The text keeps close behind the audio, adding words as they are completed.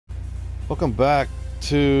Welcome back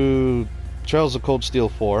to Trails of Cold Steel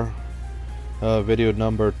 4, video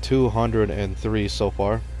number 203 so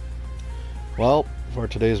far. Well, for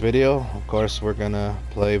today's video, of course, we're gonna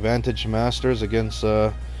play Vantage Masters against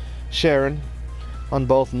Sharon on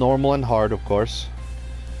both normal and hard, of course.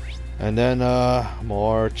 And then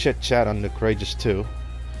more chit chat on the Courageous 2.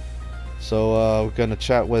 So we're gonna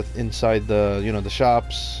chat with inside the the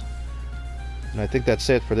shops, and I think that's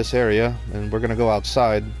it for this area. And we're gonna go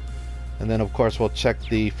outside. And then of course we'll check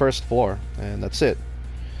the first floor, and that's it.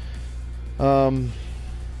 Well,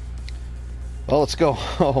 let's go.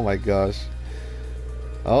 Oh my gosh.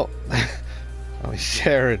 Oh, oh,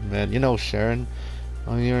 Sharon, man. You know Sharon.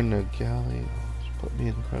 Oh, you're in the galley. Just put me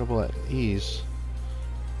incredible at ease.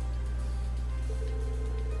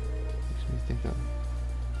 Makes me think of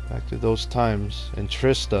back to those times in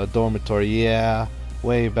Trista dormitory. Yeah,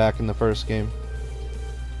 way back in the first game.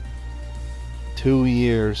 2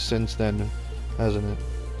 years since then, hasn't it?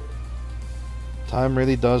 Time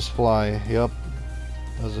really does fly. Yup,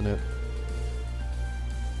 doesn't it?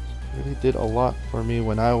 Really did a lot for me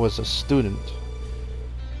when I was a student.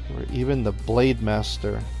 Or even the Blade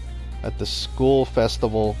Master at the school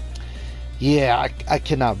festival. Yeah, I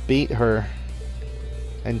cannot beat her.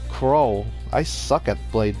 And Crow, I suck at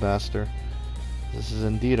Blade Master. This is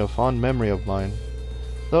indeed a fond memory of mine.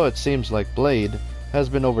 Though it seems like Blade has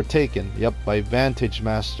been overtaken, yep, by Vantage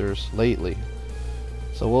Masters lately.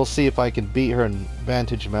 So we'll see if I can beat her in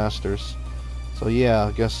Vantage Masters. So yeah,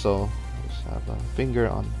 I guess so. Just have a finger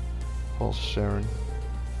on pulse, Sharon.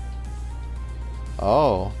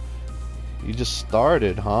 Oh, you just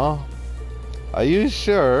started, huh? Are you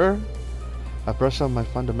sure? I brushed on my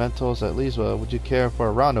fundamentals at least. Well, would you care for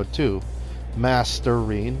a round or two,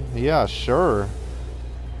 Masterine? Yeah, sure.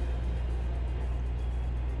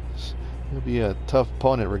 He'll be a tough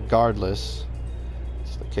opponent regardless. If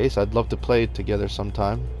it's the case, I'd love to play together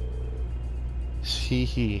sometime. Hee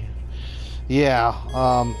hee. Yeah,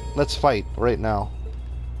 let's fight right now.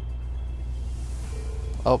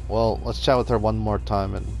 Oh, well, let's chat with her one more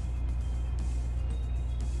time and...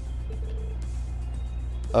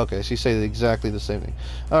 Okay, she said exactly the same thing.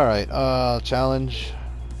 Alright, challenge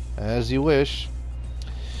as you wish.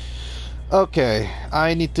 Okay,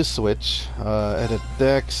 I need to switch. Edit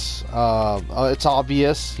decks. It's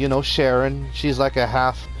obvious, you know, Sharon. She's like a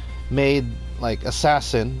half-made, like,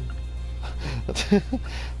 assassin.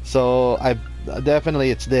 So I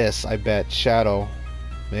definitely it's this. I bet Shadow,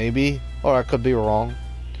 maybe, or I could be wrong.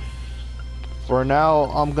 For now,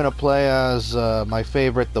 I'm gonna play as my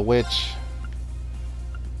favorite, the Witch,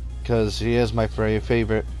 because she is my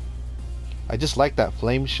favorite. I just like that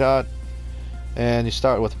flame shot. And you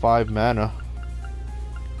start with 5 mana.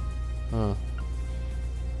 I'm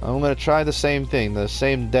gonna try the same thing, the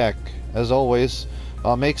same deck as always.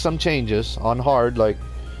 I'll make some changes on hard, like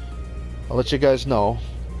I'll let you guys know,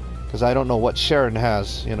 because I don't know what Sharon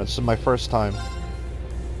has. You know, this is my first time.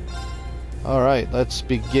 Alright, let's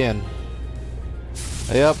begin.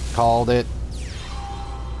 Yep, called it.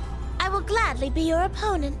 I will gladly be your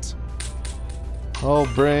opponent. Oh,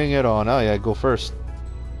 bring it on. Oh yeah, go first.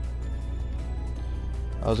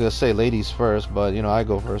 I was gonna say ladies first, but you know, I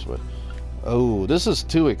go first. But oh, this is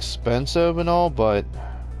too expensive and all, but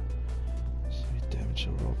damage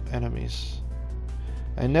a row of enemies.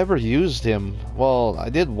 I never used him. Well,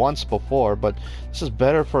 I did once before, but this is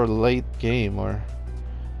better for late game.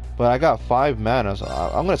 But I got 5 mana, so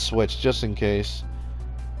I'm gonna switch just in case.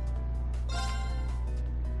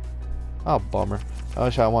 Oh, bummer. I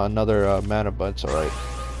wish I want another mana, but it's alright.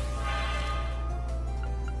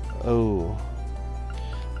 Oh.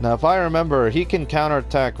 Now, if I remember, he can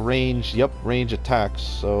counterattack range. Yep, range attacks.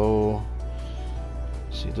 So,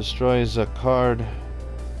 he destroys a card.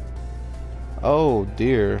 Oh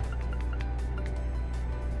dear.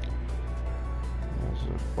 There's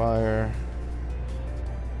a fire.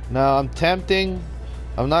 Now, I'm tempting.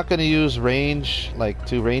 I'm not going to use range, like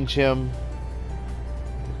to range him.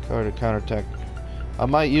 Card to counterattack. I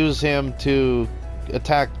might use him to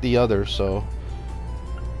attack the other. So,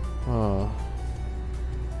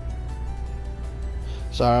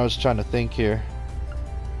 sorry, I was trying to think here.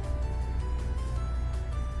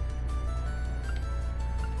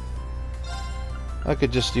 I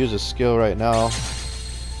could just use a skill right now,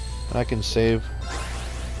 and I can save.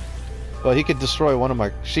 But he could destroy one of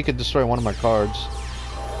my. She could destroy one of my cards.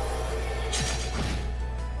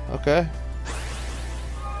 Okay.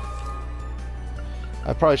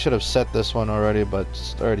 I probably should have set this one already, but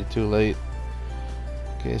it's already too late.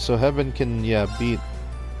 Okay, so Heaven can beat.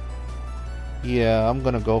 Yeah, I'm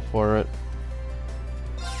gonna go for it.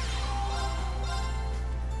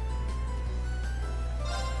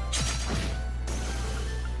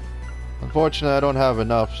 Unfortunately, I don't have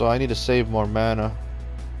enough, so I need to save more mana.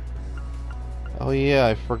 Oh yeah,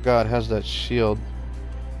 I forgot. Has that shield.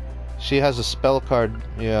 She has a spell card.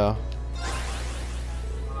 Yeah.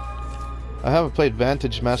 I haven't played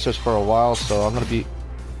Vantage Masters for a while, so I'm gonna be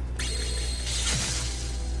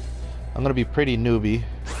pretty newbie.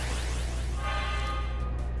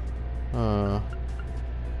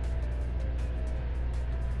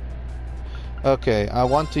 Okay, I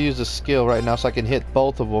want to use a skill right now so I can hit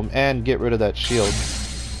both of them and get rid of that shield.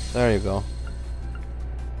 There you go.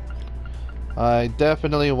 I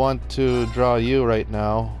definitely want to draw you right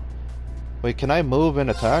now. Wait, can I move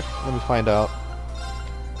and attack? Let me find out.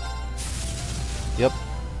 Yep.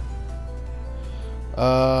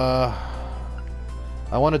 I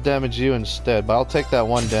want to damage you instead, but I'll take that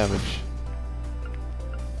 1 damage.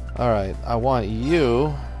 Alright, I want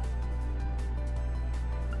you.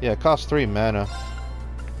 Yeah, it costs 3 mana.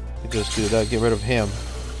 You just do that, get rid of him.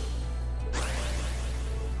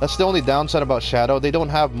 That's the only downside about Shadow. They don't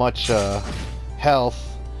have much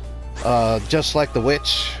health, just like the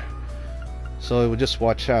witch. So we just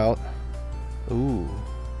watch out. Ooh.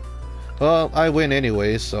 Well, I win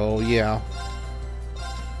anyway, so yeah.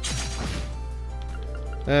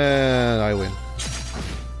 And I win.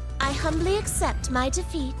 I humbly accept my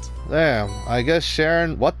defeat. Damn, I guess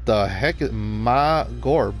Sharon... What the heck is... Ma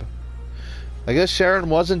Gorb. I guess Sharon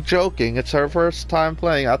wasn't joking. It's her first time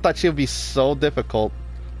playing. I thought she would be so difficult.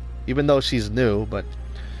 Even though she's new, but...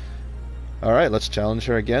 Alright, let's challenge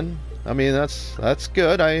her again. I mean, that's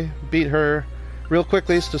good. I beat her real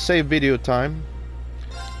quickly to save video time.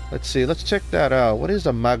 Let's see, let's check that out. What is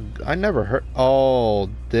a mag... I never heard... Oh,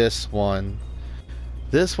 this one.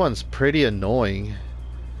 This one's pretty annoying.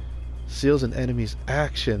 Seals an enemy's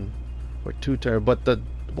action. Or 2 turn, but the...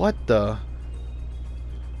 What the...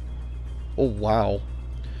 Oh, wow.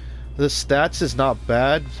 The stats is not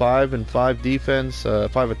bad. 5 and 5 defense,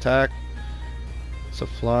 5 attack. It's a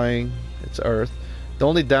flying. It's earth. The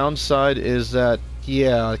only downside is that,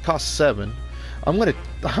 yeah, it costs 7. I'm gonna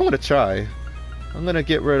try. I'm gonna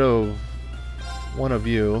get rid of one of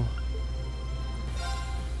you.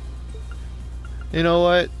 You know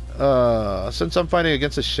what? Since I'm fighting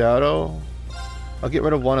against a shadow, I'll get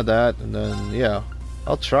rid of one of that, and then yeah,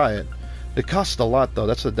 I'll try it. It costs a lot though.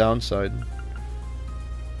 That's the downside.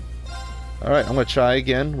 Alright, I'm gonna try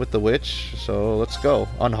again with the witch. So let's go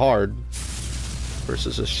on hard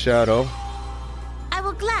versus a shadow. I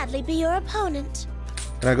will gladly be your opponent.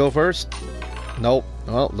 Can I go first? Nope.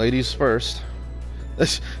 Well, ladies first.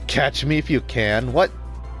 Catch me if you can. What?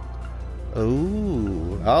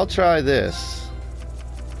 Ooh, I'll try this.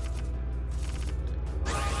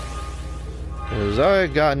 'Cause I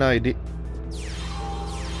got an idea.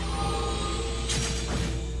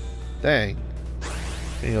 Dang.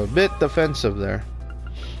 You know, a bit defensive there.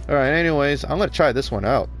 Alright, anyways, I'm gonna try this one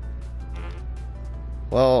out.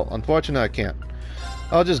 Well, unfortunately I can't.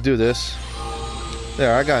 I'll just do this.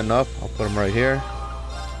 There, I got enough. I'll put them right here.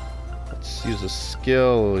 Let's use a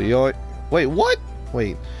skill. Yo, wait, what?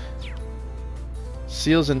 Wait.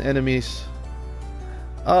 Seals an enemy's...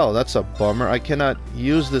 Oh, that's a bummer. I cannot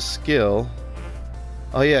use the skill.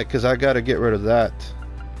 Oh yeah, because I gotta get rid of that.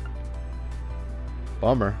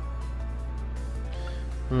 Bummer.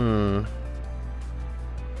 I'm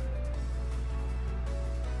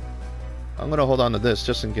gonna hold on to this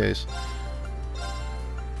just in case.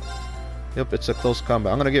 Yep, it's a close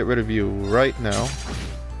combat. I'm gonna get rid of you right now.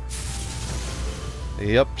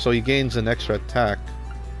 Yep, so he gains an extra attack.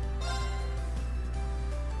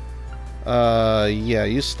 Yeah,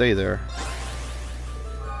 you stay there.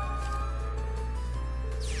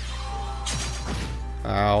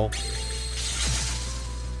 Ow.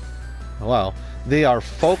 Wow. They are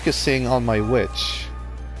focusing on my witch.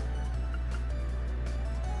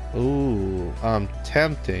 Ooh,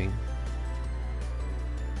 tempting.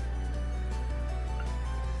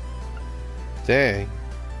 Dang.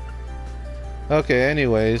 Okay,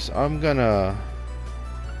 anyways, I'd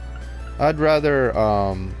rather,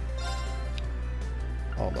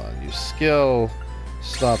 hold on, use skill,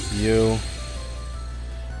 stop you.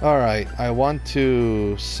 Alright, I want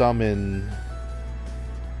to summon...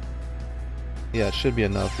 Yeah, it should be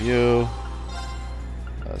enough. You,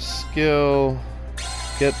 a skill,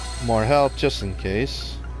 get more health just in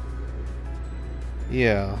case.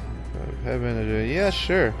 Yeah, yeah,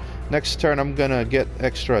 sure. Next turn, I'm gonna get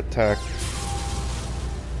extra attack.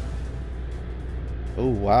 Oh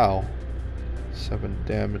wow, 7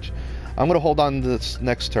 damage. I'm gonna hold on to this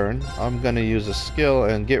next turn. I'm gonna use a skill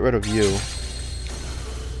and get rid of you.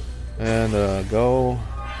 And go.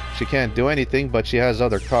 She can't do anything, but she has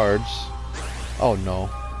other cards. Oh no.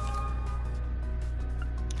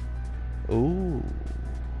 Ooh.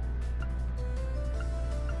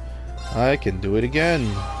 I can do it again.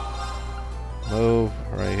 Move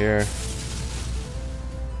right here.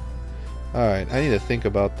 Alright, I need to think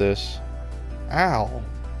about this. Ow.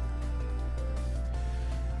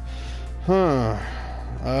 Huh.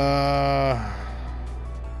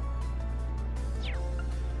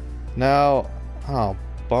 Now, oh,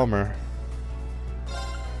 bummer.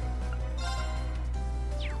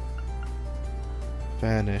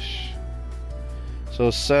 Vanish. So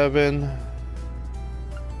 7,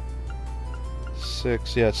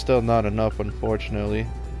 6. Yeah, it's still not enough, unfortunately.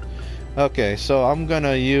 Okay, so I'm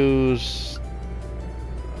gonna use.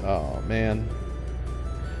 Oh man,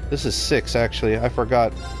 this is 6 actually. I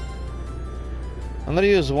forgot. I'm gonna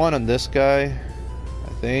use 1 on this guy, I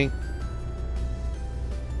think.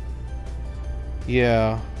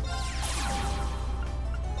 Yeah.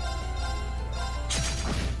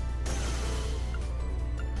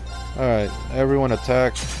 Alright, everyone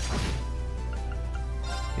attack.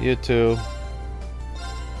 You too.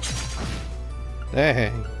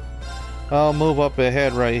 Dang. I'll move up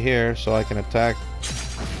ahead right here so I can attack.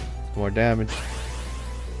 More damage.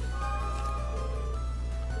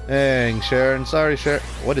 Dang, Sharon. Sorry, Sharon.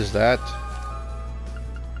 What is that?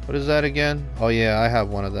 What is that again? Oh yeah, I have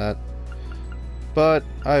one of that. But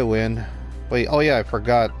I win. Wait, oh yeah, I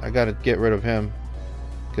forgot. I gotta get rid of him.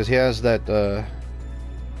 Because he has that,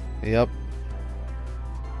 yep.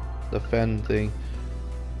 The Fen thing.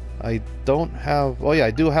 I don't have... Oh yeah,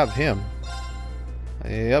 I do have him.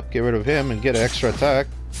 Yep, get rid of him and get an extra attack.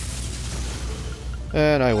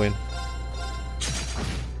 And I win.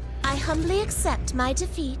 I humbly accept my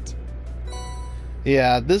defeat.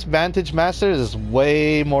 Yeah, this Vantage Master is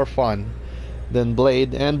way more fun than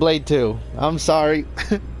Blade and Blade 2. I'm sorry.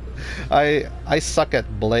 I suck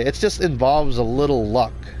at Blade. It just involves a little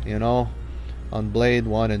luck, you know, on Blade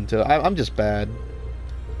 1 and 2. I'm just bad.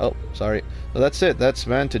 Oh, sorry. Well, that's it. That's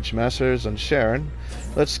Vantage Masters and Sharon.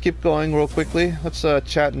 Let's keep going real quickly. Let's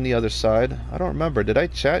chat on the other side. I don't remember. Did I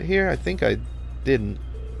chat here? I think I didn't.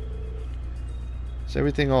 Is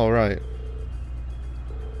everything alright?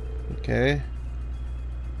 Okay.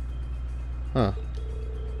 Huh.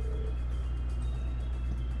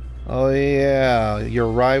 Oh yeah, your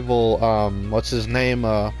rival, what's his name?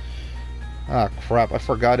 Ah crap, I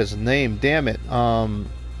forgot his name. Damn it.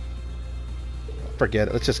 Forget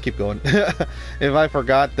it. Let's just keep going. If I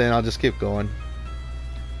forgot, then I'll just keep going.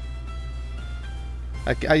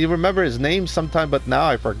 I remember his name sometime, but now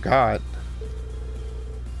I forgot.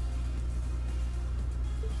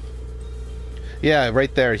 Yeah,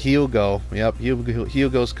 right there, Hugo. Yep,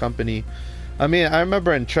 Hugo's company. I mean, I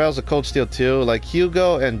remember in Trials of Cold Steel 2, like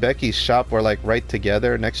Hugo and Becky's shop were like right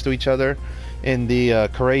together, next to each other, in the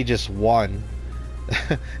Courageous 1,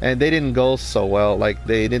 and they didn't go so well. Like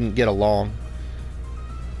they didn't get along.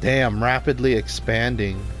 Damn, rapidly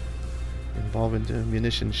expanding, involving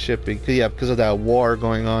ammunition shipping. Yeah, because of that war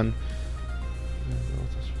going on.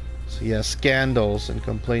 So yeah, scandals and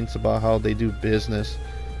complaints about how they do business.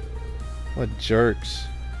 What jerks.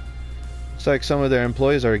 Looks like some of their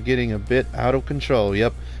employees are getting a bit out of control.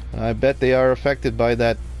 Yep, I bet they are affected by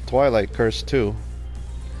that Twilight curse too.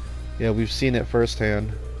 Yeah, we've seen it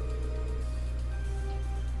firsthand.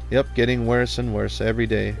 Yep, getting worse and worse every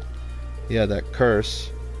day. Yeah, that curse.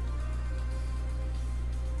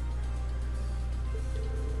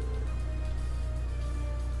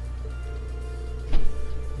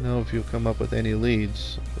 Know if you come up with any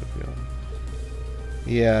leads.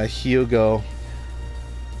 Yeah, Hugo.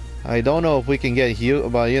 I don't know if we can get Hugo,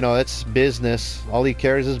 but you know, it's business. All he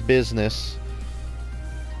cares is business.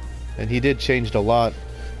 And he did change a lot.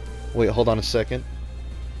 Wait, hold on a second.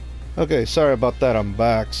 Okay, sorry about that. I'm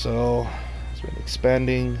back. So it's been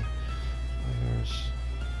expanding.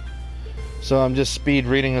 So I'm just speed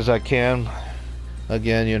reading as I can.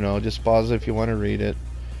 Again, you know, just pause it if you want to read it.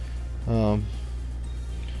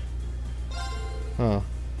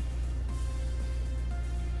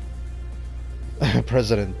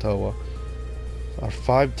 President Towa. Are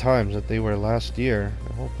 5 times that they were last year.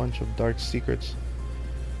 A whole bunch of dark secrets.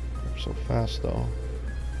 They're so fast though.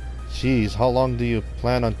 Jeez, how long do you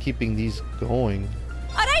plan on keeping these going?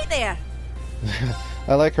 Alright there!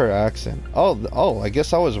 I like her accent. Oh, I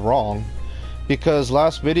guess I was wrong. Because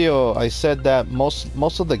last video I said that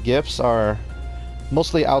most of the gifts are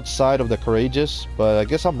mostly outside of the Courageous, but I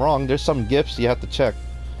guess I'm wrong. There's some gifts you have to check.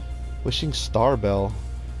 Wishing Star Bell.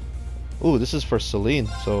 Ooh, this is for Celine,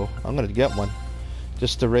 so I'm gonna get one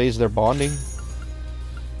just to raise their bonding.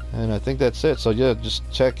 And I think that's it. So yeah, just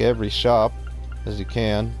check every shop as you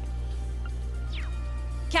can.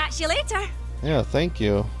 Catch you later. Yeah, thank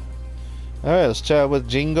you. Alright, let's chat with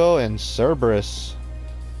Jingo and Cerberus.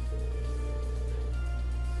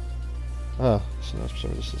 Oh, so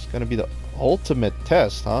this is gonna be the ultimate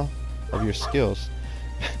test, huh? Of your skills.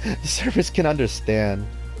 Cerberus can understand.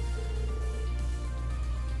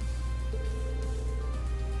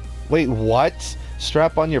 Wait, what?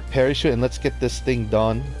 Strap on your parachute and let's get this thing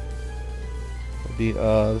done. This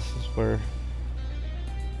is where...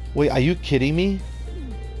 Wait, are you kidding me?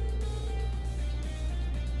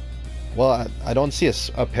 Well, I don't see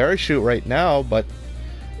a parachute right now, but...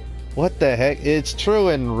 What the heck? It's true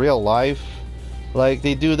in real life. Like,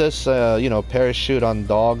 they do this, you know, parachute on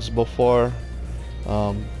dogs before.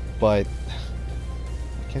 But... I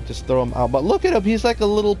can't just throw him out. But look at him, he's like a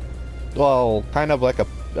little... Well, kind of like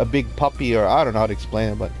a big puppy, or I don't know how to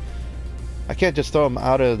explain it, but... I can't just throw him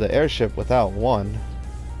out of the airship without one.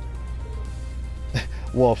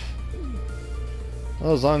 Wolf.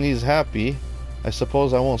 Well, as long as he's happy, I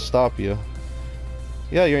suppose I won't stop you.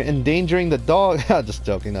 Yeah, you're endangering the dog. Just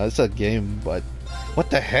joking. No, it's a game, but what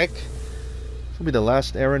the heck? This will be the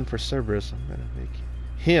last errand for Cerberus. I'm gonna make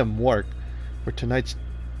him work for tonight's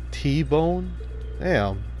T-bone.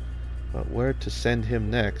 Damn. But where to send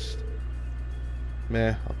him next?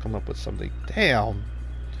 Meh, I'll come up with something. Damn.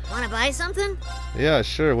 Wanna buy something? Yeah,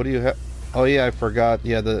 sure. What do you have? Oh yeah, I forgot.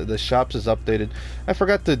 Yeah, the shops is updated. I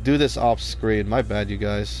forgot to do this off screen. My bad, you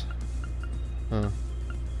guys. Huh.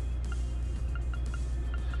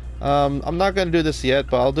 I'm not gonna do this yet,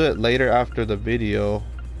 but I'll do it later after the video.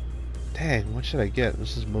 Dang, what should I get?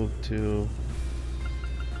 This is moved to...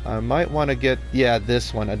 I might want to get... Yeah,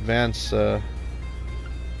 this one. Advanced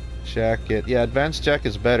jacket. Yeah, advanced jacket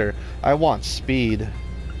is better. I want speed.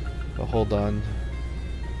 But hold on.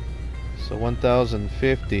 So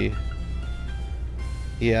 1050.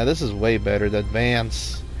 Yeah, this is way better. The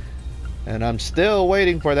advance. And I'm still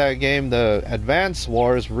waiting for that game, the Advance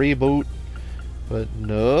Wars reboot. But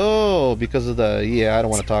no, because of the... Yeah, I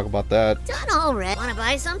don't want to talk about that. Done already. Wanna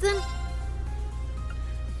buy something?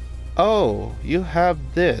 Oh, you have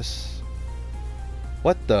this.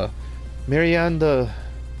 What the? Miranda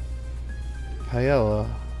Paella.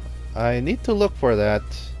 I need to look for that.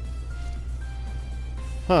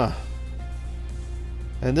 Huh.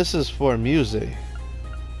 And this is for music.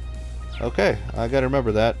 Okay, I gotta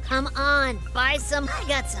remember that. Come on, buy some. I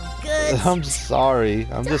got some goods. I'm sorry.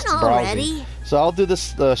 I'm just browsing. Already? So I'll do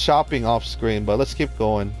this shopping off screen, but let's keep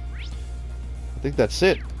going. I think that's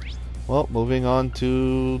it. Well, moving on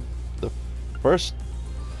to the first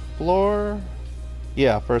floor.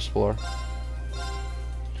 Yeah, first floor.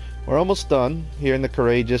 We're almost done here in the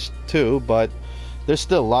Courageous too, but there's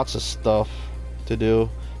still lots of stuff to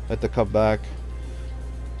do at the comeback.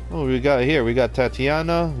 Oh, we got here. We got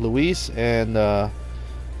Tatiana, Luis, and oh,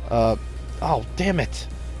 damn it,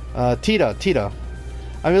 Tita.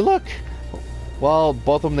 I mean, look. Well,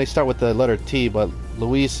 both of them, they start with the letter T, but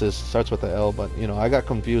Luis starts with the L. But you know, I got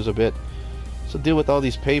confused a bit. So deal with all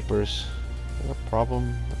these papers. Is there a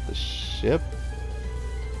problem with the ship?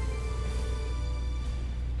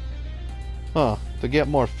 Huh? To get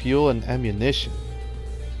more fuel and ammunition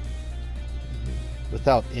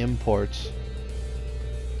without imports.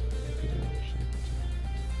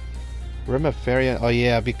 Remiferian. Oh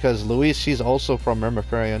yeah, because Luis, she's also from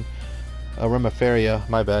Remiferian. Remiferia,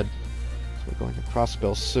 my bad. So we're going to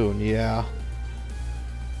Crossbell soon, yeah.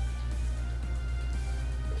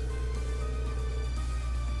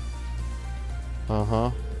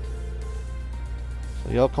 Uh-huh.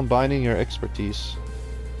 So y'all combining your expertise.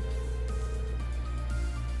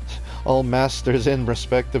 All masters in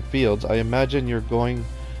respective fields. I imagine you're going...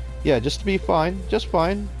 Yeah, just to be fine. Just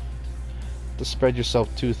fine. To spread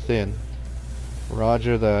yourself too thin.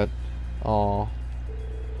 Roger that. Aw.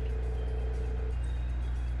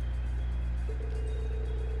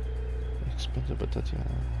 Expensive, but Tatiana.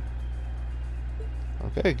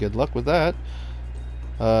 Okay, good luck with that.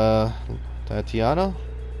 Tatiana?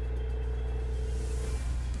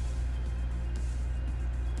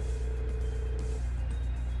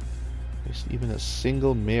 There's even a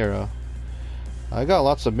single mirror. I got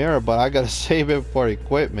lots of mirror, but I gotta save it for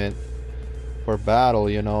equipment. For battle,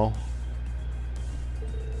 you know.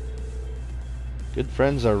 Good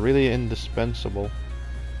friends are really indispensable,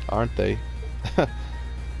 aren't they?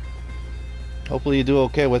 Hopefully you do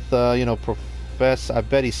okay with, you know, Professor. I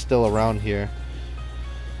bet he's still around here.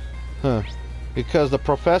 Huh. Because the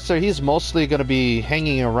Professor, he's mostly going to be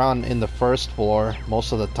hanging around in the first floor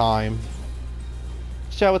most of the time.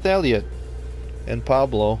 Let's chat with Elliot and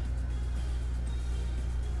Pablo.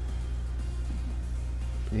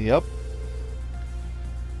 Yep.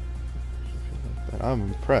 I'm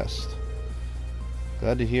impressed.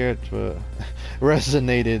 Glad to hear it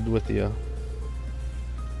resonated with you.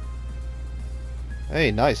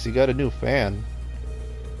 Hey, nice. You got a new fan.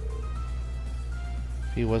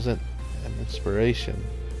 If he wasn't an inspiration,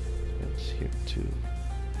 it's here too.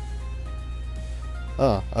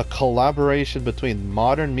 A collaboration between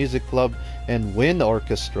Modern Music Club and Wind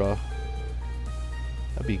Orchestra.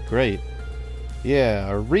 That'd be great. Yeah,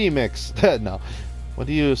 a remix. No. What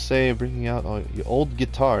do you say bringing out your old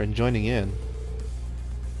guitar and joining in?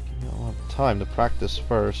 Give me a lot of time to practice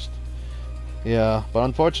first. Yeah, but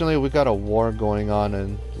unfortunately we got a war going on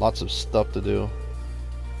and lots of stuff to do.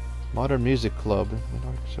 Modern Music Club.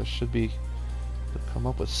 So should be to come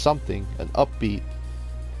up with something, an upbeat,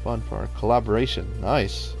 fun for our collaboration.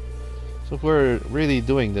 Nice. So if we're really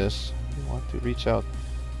doing this, we want to reach out.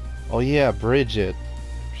 Oh yeah, Bridget.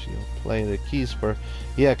 She'll play the keys for.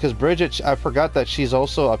 Yeah, because Bridget, I forgot that she's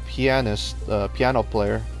also a pianist, piano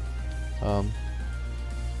player.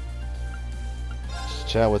 Just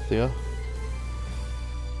chat with you.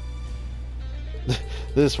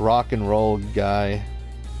 This rock and roll guy.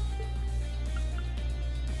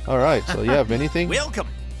 Alright, so you have anything? Welcome.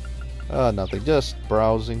 Nothing, just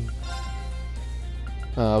browsing.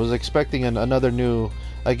 I was expecting another new.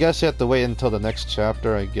 I guess you have to wait until the next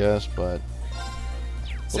chapter, I guess, but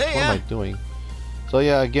what am I doing? So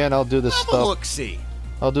yeah, again, I'll do this stuff. Look-see.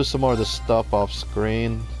 I'll do some more of this stuff off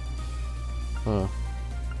screen. Huh.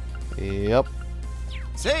 Yep.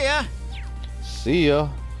 See ya. See ya.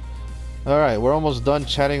 Alright, we're almost done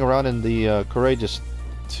chatting around in the Courageous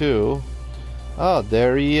 2. Oh,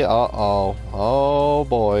 there he. Uh-oh. Oh,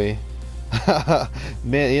 boy.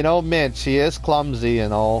 Mint, you know, Mint, she is clumsy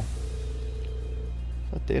and all.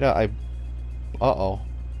 What data I... Uh-oh.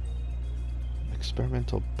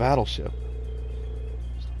 Experimental battleship.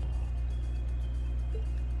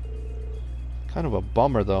 Kind of a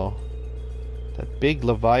bummer, though. That big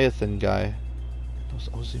Leviathan guy. Those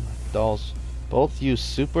OZ dolls. Both use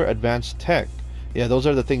super advanced tech. Yeah, those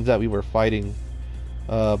are the things that we were fighting.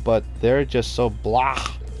 But they're just so blah.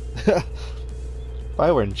 If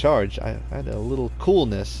I were in charge, I had a little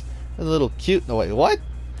coolness. A little cute. No, wait, what?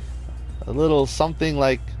 A little something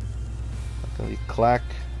like a clack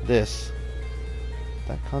this.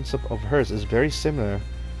 That concept of hers is very similar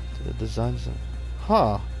to the designs of...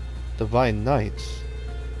 Huh. Divine Knights.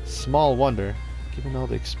 Small wonder. Given all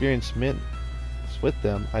the experience Mint is with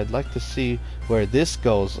them, I'd like to see where this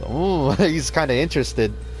goes. Ooh, he's kind of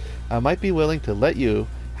interested. I might be willing to let you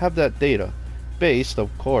have that data, based, of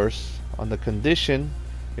course, on the condition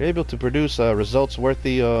you're able to produce results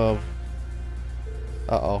worthy of...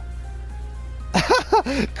 Uh-oh.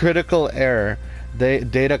 Critical error.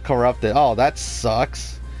 Data corrupted. Oh, that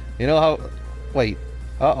sucks. You know how... Wait.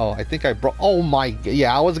 Uh-oh, I think I broke... Oh my...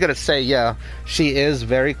 Yeah, I was gonna say, yeah. She is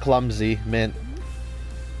very clumsy, Mint.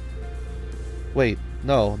 Wait,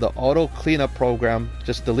 no. The auto cleanup program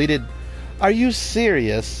just deleted... Are you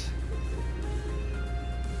serious?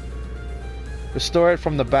 Restore it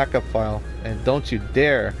from the backup file. And don't you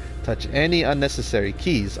dare touch any unnecessary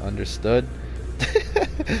keys, understood?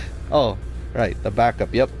 Oh, right. The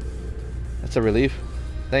backup, yep. That's a relief.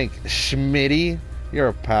 Thank Schmitty. You're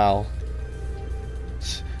a pal.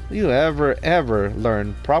 You ever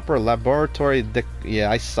learn proper laboratory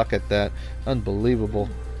yeah, I suck at that. Unbelievable.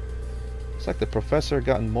 It's like the professor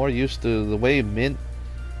gotten more used to the way Mint's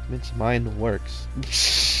mind works.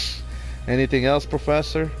 Anything else,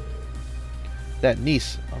 Professor? That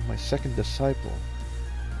niece of my second disciple.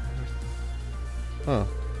 Huh.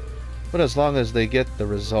 But as long as they get the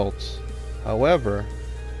results. However,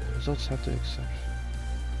 the results have to accept.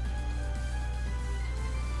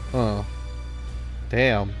 Huh.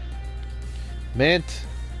 Damn. Mint.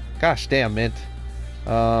 Gosh damn, Mint.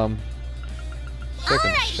 Second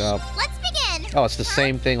shop. Let's begin. Oh, it's the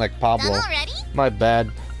same thing like Pablo. Done already? My bad.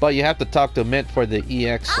 But you have to talk to Mint for the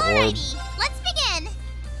EX orb. Alrighty, let's begin.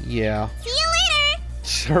 Yeah. See you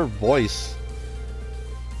later. Her voice.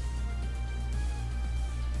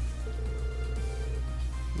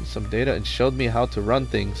 Need some data and showed me how to run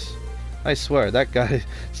things. I swear, that guy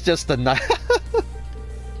is just a nice...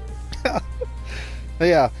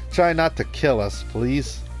 Yeah, try not to kill us,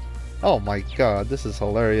 please. Oh my god, this is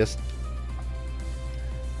hilarious.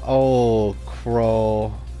 Oh,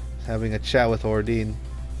 Crow. Having a chat with Ordine.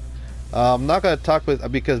 I'm not going to talk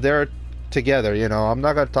with... Because they're together, you know. I'm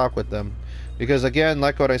not going to talk with them. Because again,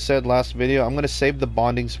 like what I said last video, I'm going to save the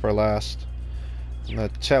bondings for last. I'm going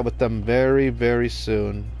to chat with them very, very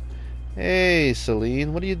soon. Hey,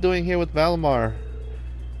 Celine. What are you doing here with Valimar?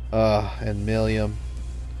 And Milliam.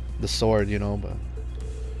 The sword, you know, but...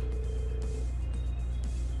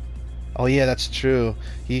 Oh yeah, that's true.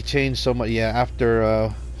 He changed so much. Yeah,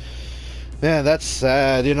 after... Man, that's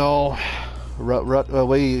sad, you know.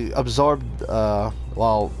 we absorbed.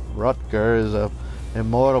 Well, Rutger is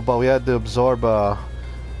immortal, but we had to absorb.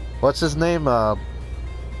 What's his name?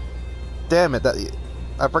 Damn it!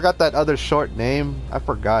 I forgot that other short name. I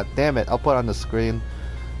forgot. Damn it! I'll put it on the screen.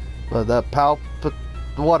 But that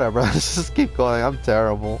whatever. Let's just keep going. I'm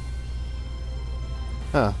terrible.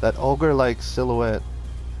 Huh? That ogre-like silhouette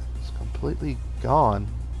is completely gone.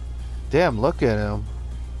 Damn! Look at him.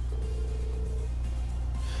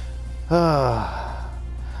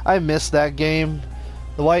 I missed that game.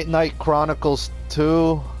 The White Knight Chronicles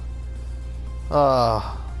 2.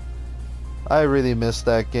 I really missed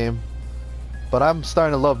that game. But I'm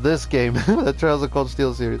starting to love this game, the Trails of Cold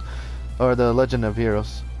Steel series, or the Legend of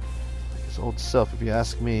Heroes. It's old stuff, if you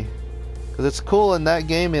ask me. Because it's cool in that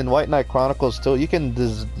game, in White Knight Chronicles 2. You can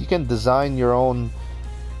design your own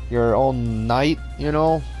knight, you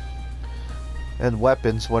know, and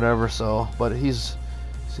weapons, whatever. So, but he's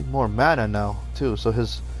more mana now too, so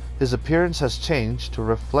his appearance has changed to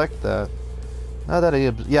reflect that. Now that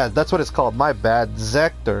yeah, that's what it's called, my bad.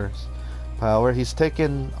 Zector's power, he's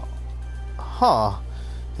taken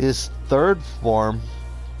his third form.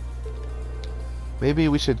 Maybe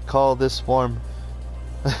we should call this form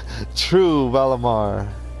True Valimar,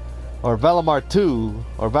 or Valimar 2,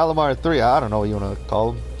 or Valimar 3. I don't know what you want to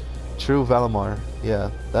call him. True Valimar. Yeah,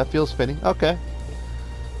 that feels fitting. Okay.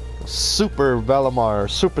 Super Valimar,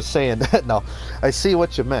 Super Saiyan. No, I see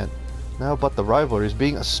what you meant. Now about the rivalries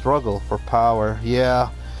being a struggle for power.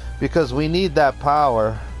 Yeah, because we need that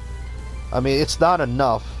power. I mean, it's not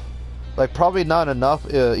enough. Like, probably not enough,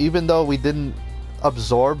 even though we didn't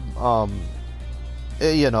absorb,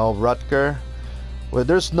 you know, Rutger. Well,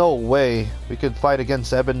 there's no way we could fight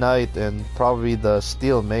against Ebon Knight and probably the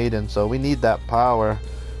Steel Maiden, so we need that power.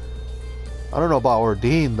 I don't know about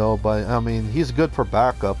Ordean though, but I mean, he's good for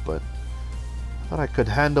backup, but I thought I could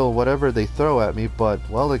handle whatever they throw at me, but,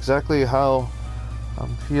 well, exactly how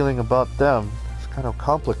I'm feeling about them, it's kind of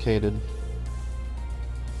complicated.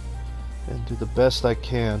 And do the best I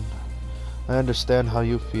can. I understand how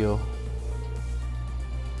you feel.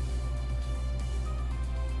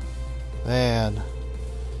 Man,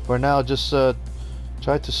 for now, just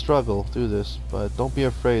try to struggle through this, but don't be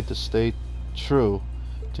afraid to stay true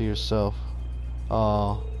to yourself.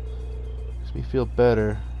 Makes me feel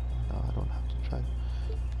better. No, I don't have to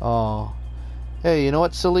try. Hey, you know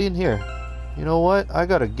what, Celine? Here. You know what? I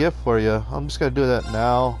got a gift for you. I'm just gonna do that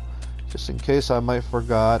now, just in case I might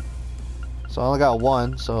forgot. So I only got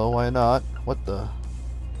one, so why not? What the?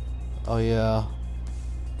 Oh yeah.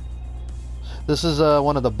 This is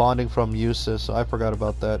one of the bonding from Yusa, so I forgot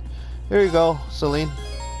about that. Here you go, Celine.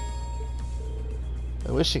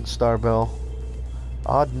 A wishing star bell.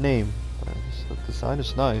 Odd name. The design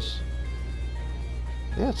is nice.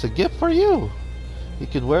 Yeah, it's a gift for you. You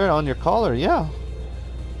could wear it on your collar, yeah.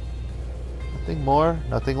 Nothing more,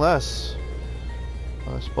 nothing less.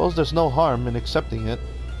 I suppose there's no harm in accepting it.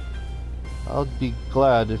 I'll be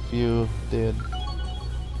glad if you did.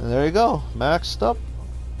 And there you go, maxed up.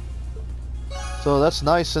 So that's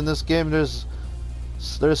nice in this game. There's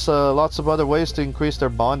lots of other ways to increase their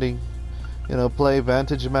bonding. You know, play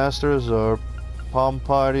Vantage Masters or Palm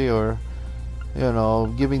Party, or, you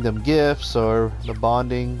know, giving them gifts, or the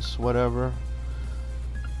bondings, whatever.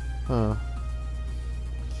 Huh.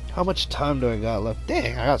 How much time do I got left?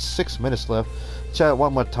 Dang, I got 6 minutes left. Chat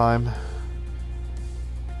one more time.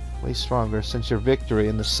 Way stronger since your victory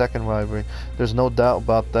in the second rivalry. There's no doubt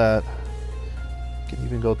about that. You can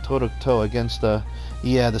even go toe to toe against the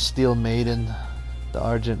Steel Maiden, the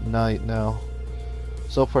Argent Knight now.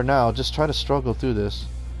 So for now, just try to struggle through this.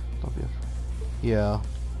 Don't be afraid. Yeah.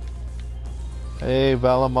 Hey,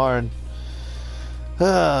 Valimar.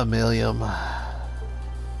 Millium.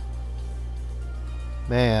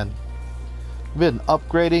 Man. I've been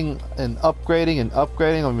upgrading and upgrading and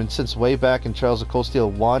upgrading. I mean, since way back in Trials of Cold Steel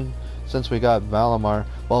 1, since we got Valimar.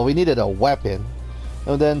 Well, we needed a weapon.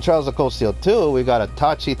 And then Trials of Cold Steel 2, we got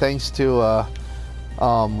Itachi thanks to,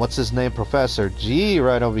 what's his name? Professor G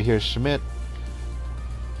right over here, Schmidt.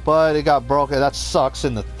 But it got broken. That sucks.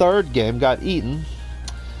 In the third game, got eaten.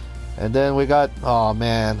 And then we got, oh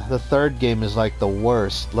man, the third game is like the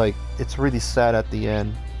worst. Like, it's really sad at the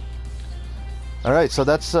end. Alright, so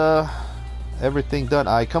that's everything done.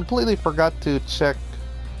 I completely forgot to check.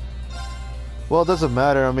 Well, it doesn't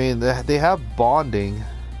matter. I mean, they have bonding.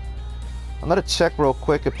 I'm gonna check real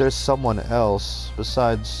quick if there's someone else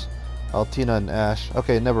besides Altina and Ash.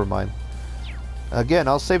 Okay, never mind. Again,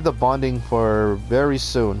 I'll save the bonding for very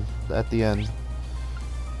soon at the end.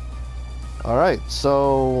 Alright,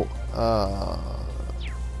 so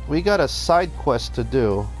we got a side quest to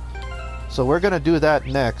do. So we're gonna do that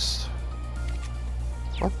next.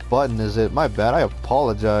 What button is it? My bad, I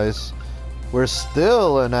apologize. We're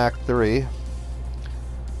still in Act 3.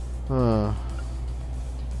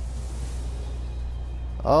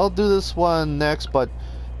 I'll do this one next, but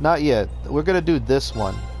not yet. We're gonna do this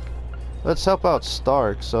one. Let's help out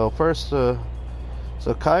Stark. So first, so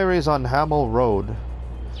Kyrie's on Hamel Road.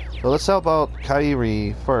 So let's help out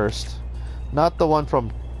Kyrie first. Not the one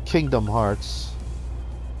from Kingdom Hearts.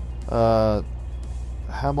 Hamel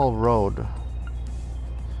Road.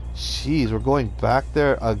 Jeez, we're going back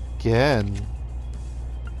there again.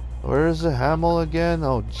 Where is the Hamel again?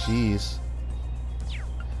 Oh, jeez.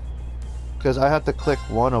 Because I had to click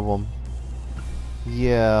one of them.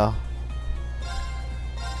 Yeah.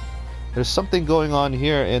 There's something going on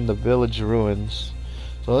here in the village ruins.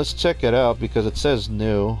 So let's check it out because it says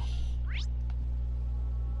new.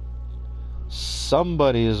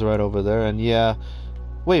 Somebody is right over there, and yeah.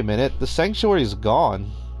 Wait a minute, the sanctuary is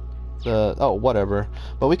gone. Oh, whatever.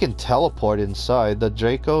 But we can teleport inside the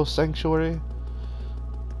Draco sanctuary.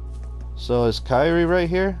 So is Kyrie right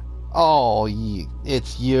here? Oh,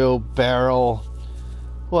 it's you, Beryl.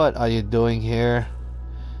 What are you doing here?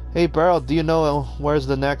 Hey, Beryl, do you know where's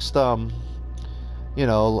the next, you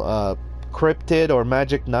know, cryptid or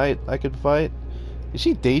magic knight I could fight? Is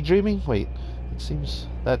she daydreaming? Wait, it seems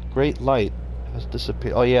that great light has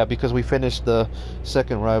disappeared. Oh yeah, because we finished the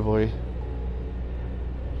second rivalry.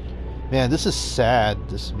 Man, this is sad,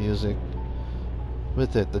 this music.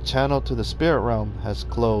 With it, the channel to the spirit realm has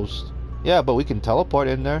closed. Yeah, but we can teleport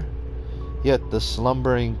in there. Yet the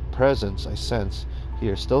slumbering presence I sense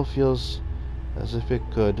here still feels as if it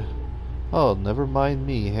could. Oh, never mind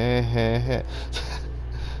me. Heh heh heh.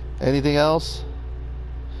 Anything else?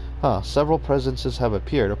 Huh, several presences have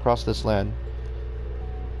appeared across this land.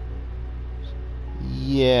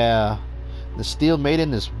 Yeah. The Steel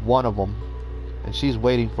Maiden is one of them. And she's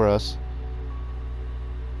waiting for us.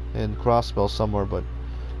 In Crossbell somewhere, but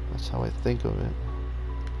that's how I think of it.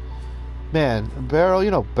 Man, Beryl,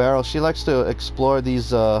 you know Beryl, she likes to explore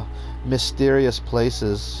these mysterious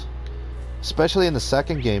places. Especially in the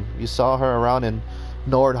second game. You saw her around in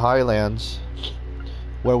Nord Highlands,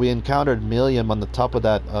 where we encountered Milliam on the top of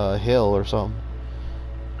that hill or something.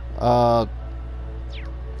 I'm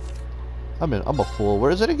a fool.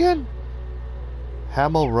 Where is it again?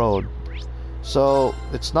 Hamel Road. So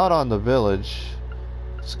it's not on the village.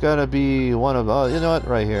 It's gonna be one of you know what?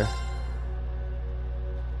 Right here.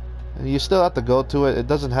 And you still have to go to it. It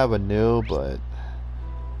doesn't have a new, but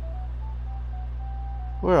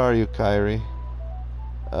where are you, Kyrie?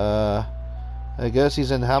 I guess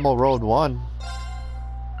he's in Hamel Road 1.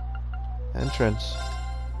 Entrance.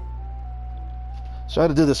 Try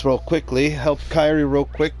to do this real quickly. Help Kyrie real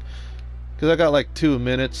quick. Because I got like 2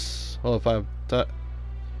 minutes. Well, if I'm...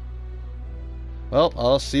 Well,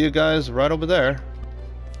 I'll see you guys right over there.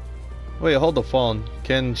 Wait, hold the phone.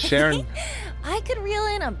 Can Sharon... I could reel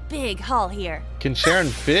in a big haul here. Can Sharon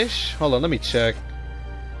fish? Hold on, let me check.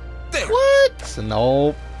 There. What?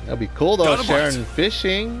 No. That'd be cool though, Got a Sharon bite.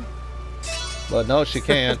 fishing. But no, she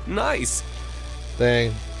can't. Nice.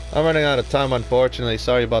 Dang. I'm running out of time, unfortunately.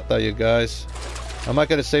 Sorry about that, you guys. I might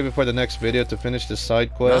gotta save it for the next video to finish this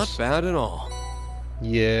side quest. Not bad at all.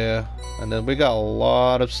 Yeah. And then we got a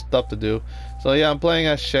lot of stuff to do. So yeah, I'm playing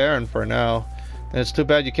as Sharon for now. And it's too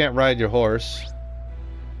bad you can't ride your horse.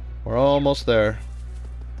 We're almost there.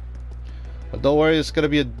 But don't worry, it's gonna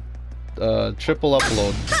be a triple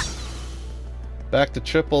upload. Back to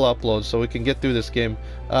triple upload so we can get through this game.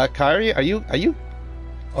 Kyrie, are you?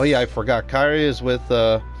 Oh yeah, I forgot. Kyrie is with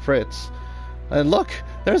Fritz. And look,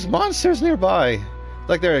 there's monsters nearby. It's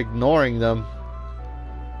like they're ignoring them.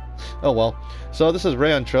 Oh well. So this is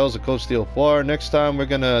Ray on Trails of Cold Steel 4. Next time we're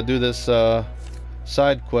gonna do this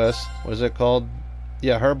side quest. What is it called?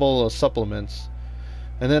 Yeah, herbal supplements.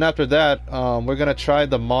 And then after that, we're gonna try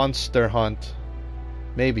the monster hunt.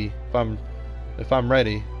 Maybe if I'm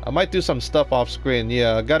ready. I might do some stuff off screen.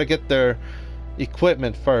 Yeah, I gotta get their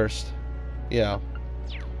equipment first. Yeah.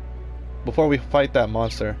 Before we fight that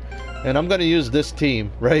monster. And I'm gonna use this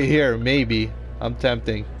team right here. Maybe. I'm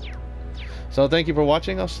tempting. So thank you for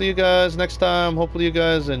watching. I'll see you guys next time. Hopefully you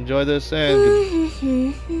guys enjoy this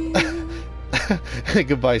and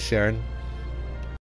goodbye, Sharon.